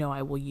 need and know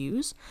I will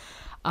use.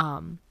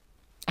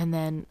 And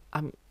then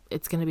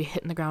it's going to be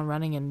hitting the ground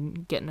running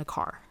and getting a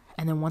car.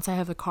 And then once I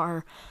have a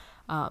car,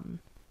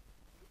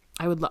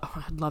 I'd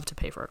love to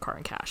pay for a car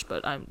in cash,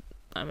 but I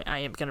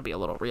am going to be a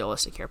little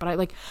realistic here. But I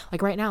like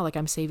right now, like,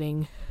 I'm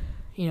saving,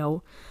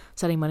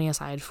 setting money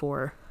aside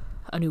for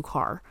a new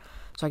car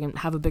so I can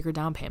have a bigger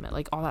down payment,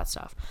 like all that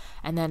stuff.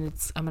 And then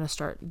I'm going to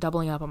start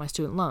doubling up on my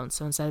student loans.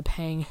 So instead of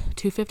paying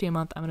 $250 a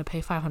month, I'm going to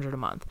pay $500 a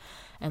month,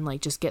 and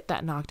like just get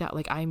that knocked out.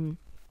 Like, I'm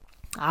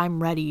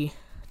ready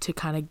to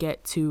kind of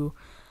get to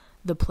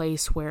the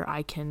place where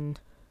I can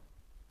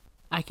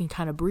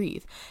kind of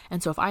breathe.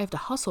 And so if I have to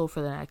hustle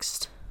for the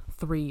next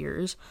 3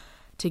 years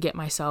to get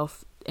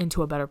myself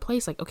into a better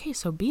place, like, okay,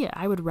 so be it.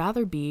 I would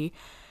rather be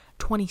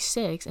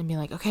 26 and be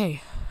like,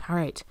 okay, all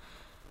right,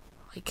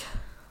 like,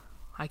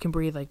 I can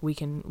breathe, like, we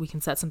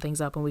can set some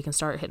things up and we can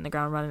start hitting the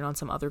ground running on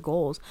some other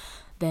goals,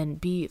 than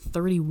be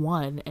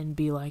 31 and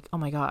be like, oh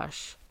my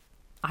gosh,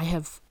 I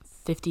have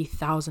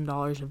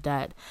 $50,000 of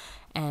debt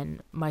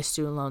and my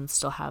student loans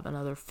still have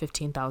another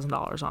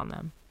 $15,000 on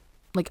them.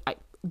 Like,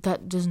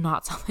 that does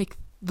not sound like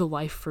the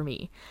life for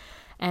me.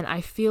 And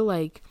I feel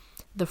like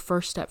the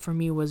first step for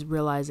me was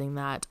realizing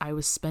that I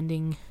was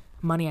spending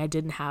money I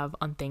didn't have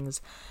on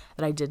things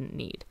that I didn't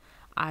need.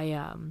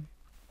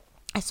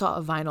 I saw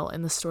a vinyl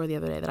in the store the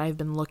other day that I've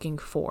been looking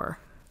for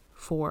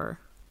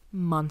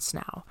months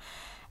now.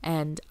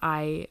 and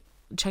I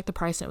checked the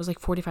price and it was like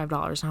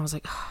 $45, and I was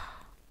like,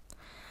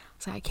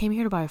 I came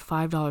here to buy a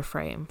 $5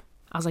 frame.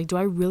 I was like, do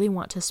I really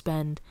want to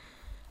spend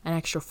an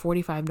extra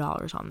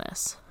 $45 on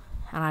this?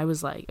 And I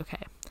was like,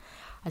 okay.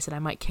 I said, I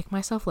might kick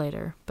myself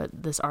later, but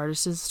this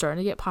artist is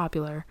starting to get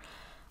popular.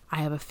 I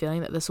have a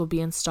feeling that this will be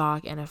in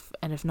stock, and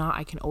if not,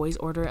 I can always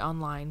order it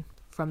online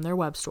from their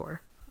web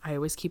store. I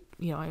always keep,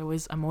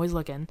 I'm always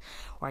looking,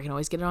 or I can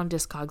always get it on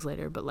Discogs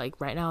later. But like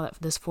right now, that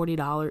this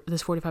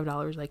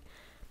 $45, like,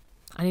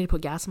 I need to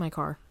put gas in my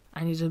car.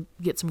 I need to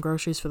get some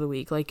groceries for the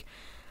week. Like,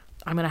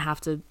 I'm gonna have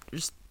to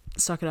just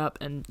suck it up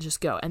and just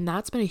go. And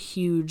that's been a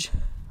huge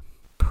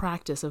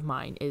practice of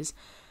mine, is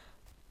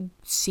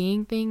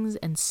seeing things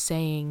and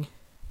saying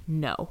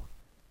no.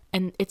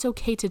 And it's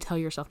okay to tell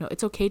yourself no.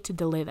 It's okay to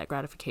delay that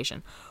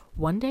gratification.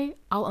 One day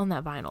I'll own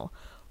that vinyl.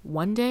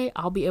 One day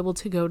I'll be able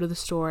to go to the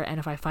store, and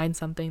if I find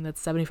something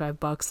that's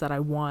 $75 that I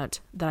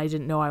want, that I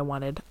didn't know I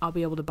wanted, I'll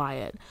be able to buy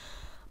it.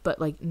 But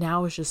like,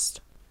 now is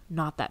just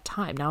not that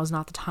time. Now is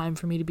not the time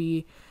for me to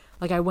be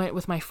like, I went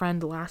with my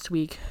friend last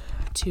week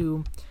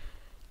to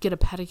get a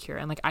pedicure,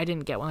 and like, I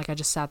didn't get one. Like, I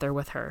just sat there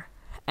with her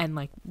and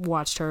like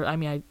watched her. I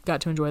mean, I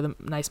got to enjoy the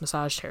nice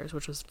massage chairs,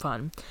 which was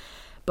fun.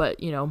 But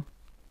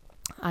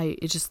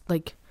it's just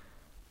like,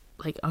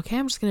 okay,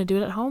 I'm just going to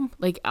do it at home.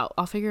 Like,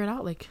 I'll figure it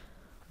out. Like,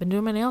 I've been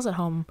doing my nails at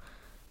home.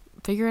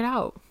 Figure it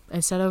out.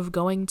 Instead of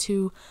going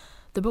to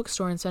the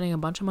bookstore and spending a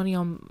bunch of money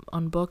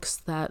on books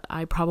that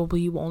I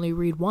probably will only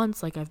read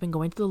once. Like, I've been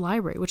going to the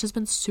library, which has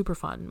been super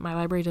fun. My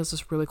library does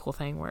this really cool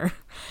thing where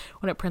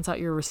when it prints out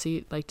your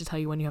receipt, like, to tell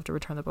you when you have to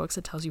return the books,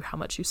 it tells you how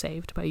much you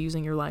saved by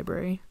using your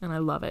library. And I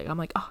love it. I'm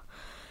like,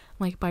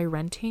 by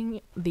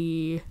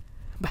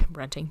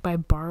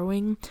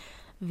borrowing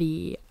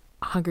the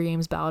Hunger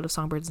Games Ballad of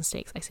Songbirds and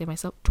Snakes, I saved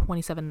myself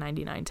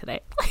 $27.99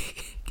 today.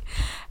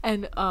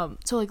 And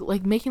so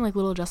like making like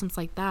little adjustments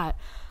like that.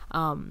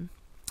 A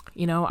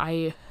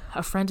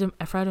friend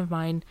of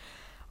mine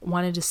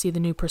wanted to see the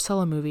new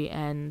Priscilla movie,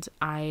 and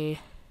I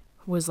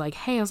was like,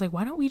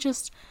 why don't we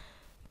just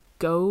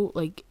go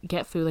like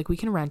get food? Like, we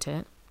can rent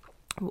it.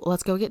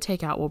 Let's go get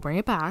takeout. We'll bring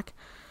it back,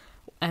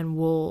 and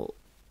we'll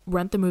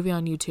rent the movie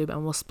on YouTube,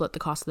 and we'll split the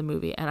cost of the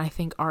movie. And I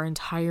think our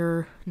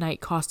entire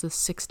night cost us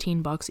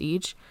 $16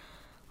 each.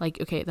 Like,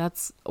 okay,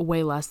 that's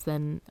way less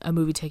than a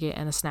movie ticket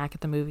and a snack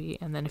at the movie,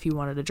 and then if you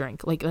wanted a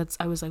drink. Like,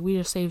 I was like, we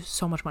just saved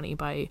so much money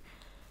by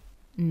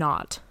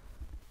not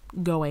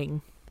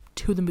going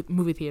to the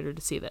movie theater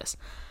to see this.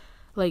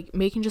 Like,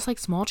 making just like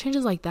small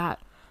changes like that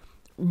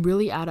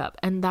really add up,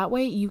 and that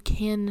way you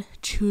can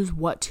choose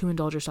what to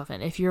indulge yourself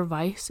in. If your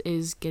vice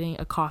is getting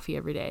a coffee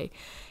every day,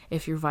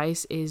 if your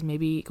vice is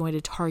maybe going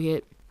to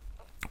Target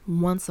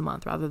once a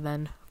month rather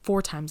than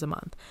 4 times a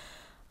month,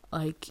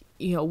 like,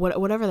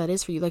 whatever that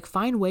is for you, like,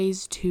 find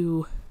ways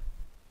to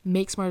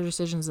make smarter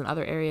decisions in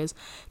other areas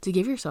to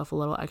give yourself a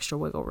little extra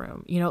wiggle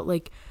room.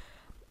 Like,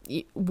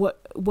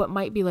 what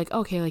might be like,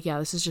 okay, like, yeah,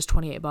 this is just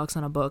 $28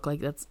 on a book.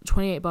 Like, that's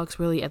 $28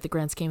 really at the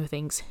grand scheme of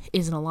things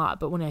isn't a lot.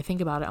 But when I think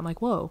about it, I'm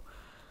like, whoa,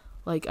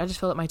 like, I just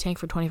filled up my tank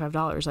for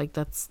 $25. Like,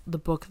 that's the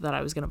book that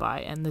I was going to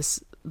buy. And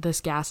this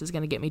gas is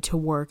going to get me to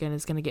work, and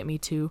it's going to get me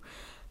to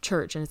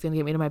church, and it's going to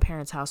get me to my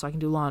parents' house so I can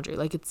do laundry.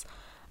 Like, it's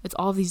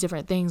all of these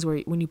different things where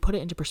when you put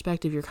it into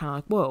perspective, you're kind of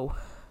like, whoa,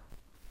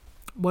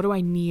 what do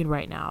I need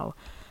right now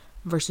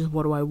versus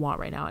what do I want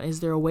right now? And is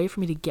there a way for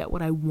me to get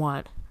what I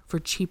want for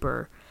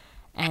cheaper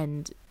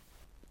and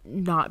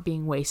not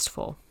being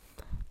wasteful?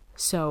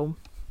 So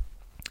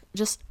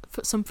just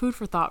some food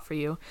for thought for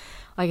you.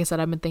 Like I said,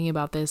 I've been thinking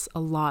about this a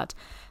lot,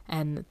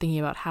 and thinking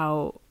about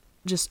how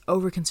just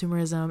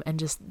overconsumerism and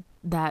just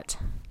that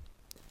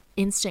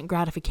instant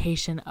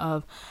gratification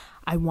of,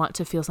 I want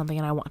to feel something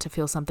and I want to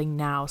feel something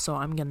now, so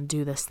I'm going to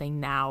do this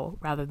thing now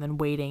rather than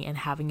waiting and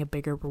having a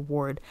bigger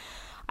reward.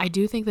 I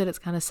do think that it's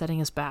kind of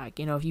setting us back.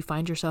 If you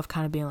find yourself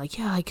kind of being like,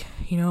 yeah, like,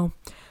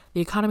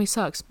 the economy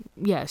sucks.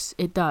 Yes,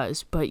 it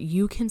does, but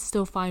you can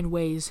still find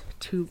ways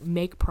to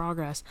make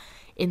progress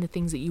in the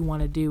things that you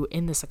want to do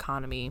in this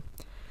economy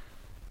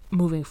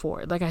moving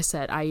forward. Like I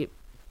said,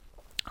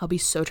 I'll be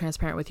so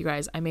transparent with you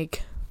guys. I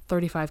make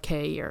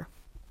 $35K a year.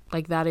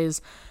 Like, that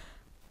is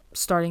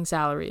starting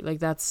salary. Like,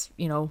 that's,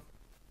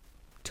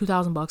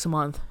 $2,000 a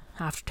month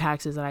after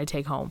taxes that I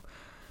take home.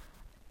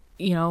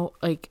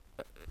 Like,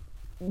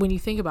 when you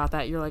think about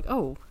that, you're like,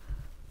 oh,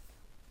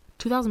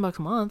 $2,000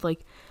 a month.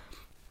 Like,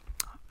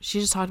 she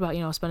just talked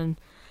about, spending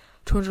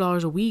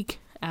 $200 a week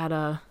at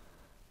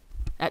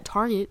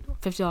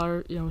Target,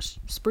 $50,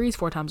 sprees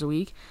 4 times a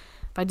week.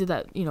 If I did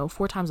that,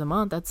 4 times a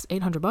month, that's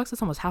 $800.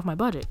 That's almost half my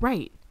budget.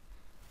 Right.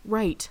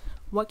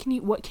 What can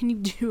you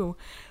do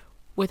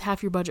with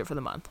half your budget for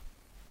the month?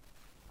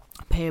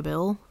 Pay a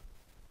bill,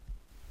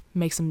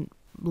 make some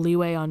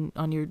leeway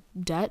on your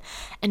debt,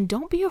 and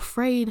don't be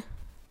afraid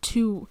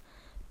to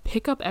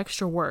pick up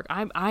extra work.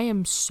 I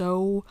am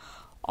so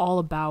all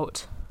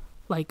about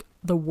like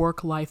the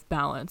work-life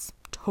balance.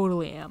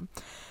 Totally am.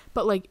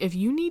 But like, if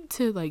you need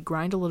to like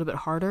grind a little bit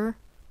harder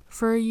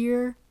for a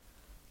year,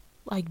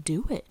 like,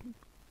 do it.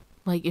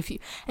 Like,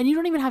 and you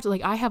don't even have to,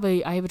 like, I have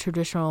a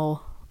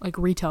traditional like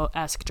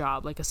retail-esque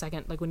job, like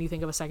when you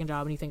think of a second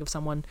job and you think of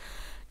someone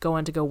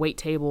going to go wait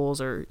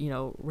tables or,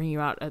 ring you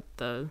out at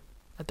the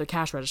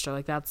cash register,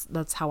 like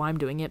that's how I'm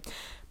doing it.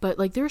 But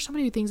like there are so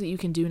many things that you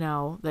can do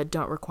now that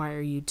don't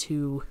require you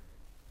to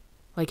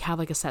like have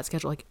like a set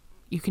schedule. Like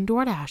you can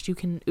DoorDash, you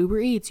can Uber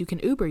Eats, you can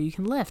Uber, you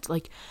can Lyft,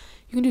 like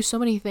you can do so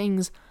many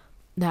things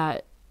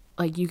that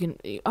like you can,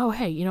 oh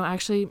hey,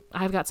 actually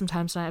I've got some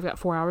time tonight, I've got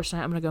 4 hours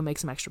tonight, I'm gonna go make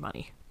some extra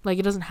money. Like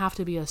it doesn't have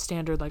to be a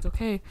standard like,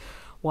 okay,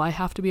 well I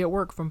have to be at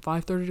work from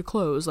 5:30 to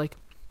close. Like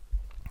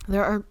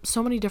there are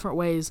so many different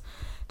ways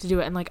to do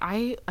it. And like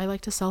I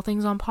like to sell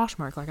things on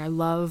Poshmark. Like I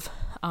love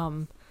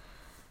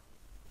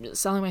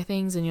selling my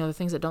things, and the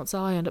things that don't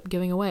sell I end up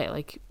giving away.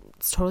 Like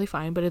it's totally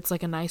fine, but it's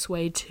like a nice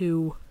way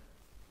to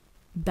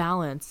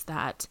balance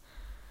that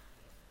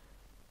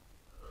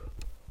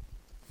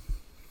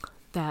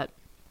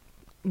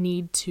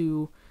need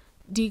to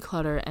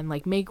declutter and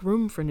like make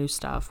room for new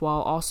stuff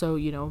while also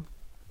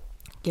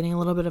getting a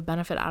little bit of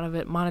benefit out of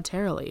it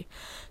monetarily.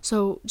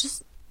 So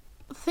just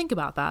think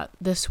about that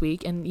this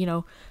week and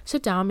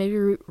sit down,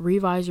 maybe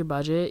revise your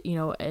budget,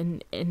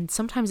 and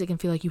sometimes it can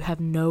feel like you have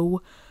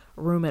no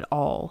room at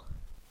all,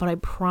 but I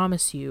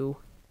promise you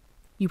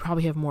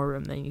probably have more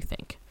room than you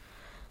think.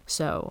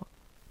 So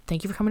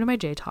thank you for coming to my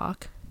J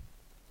Talk.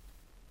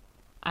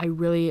 I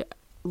really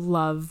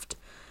loved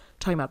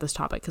talking about this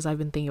topic because I've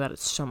been thinking about it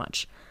so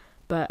much.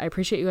 But I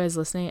appreciate you guys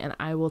listening, and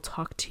I will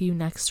talk to you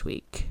next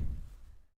week.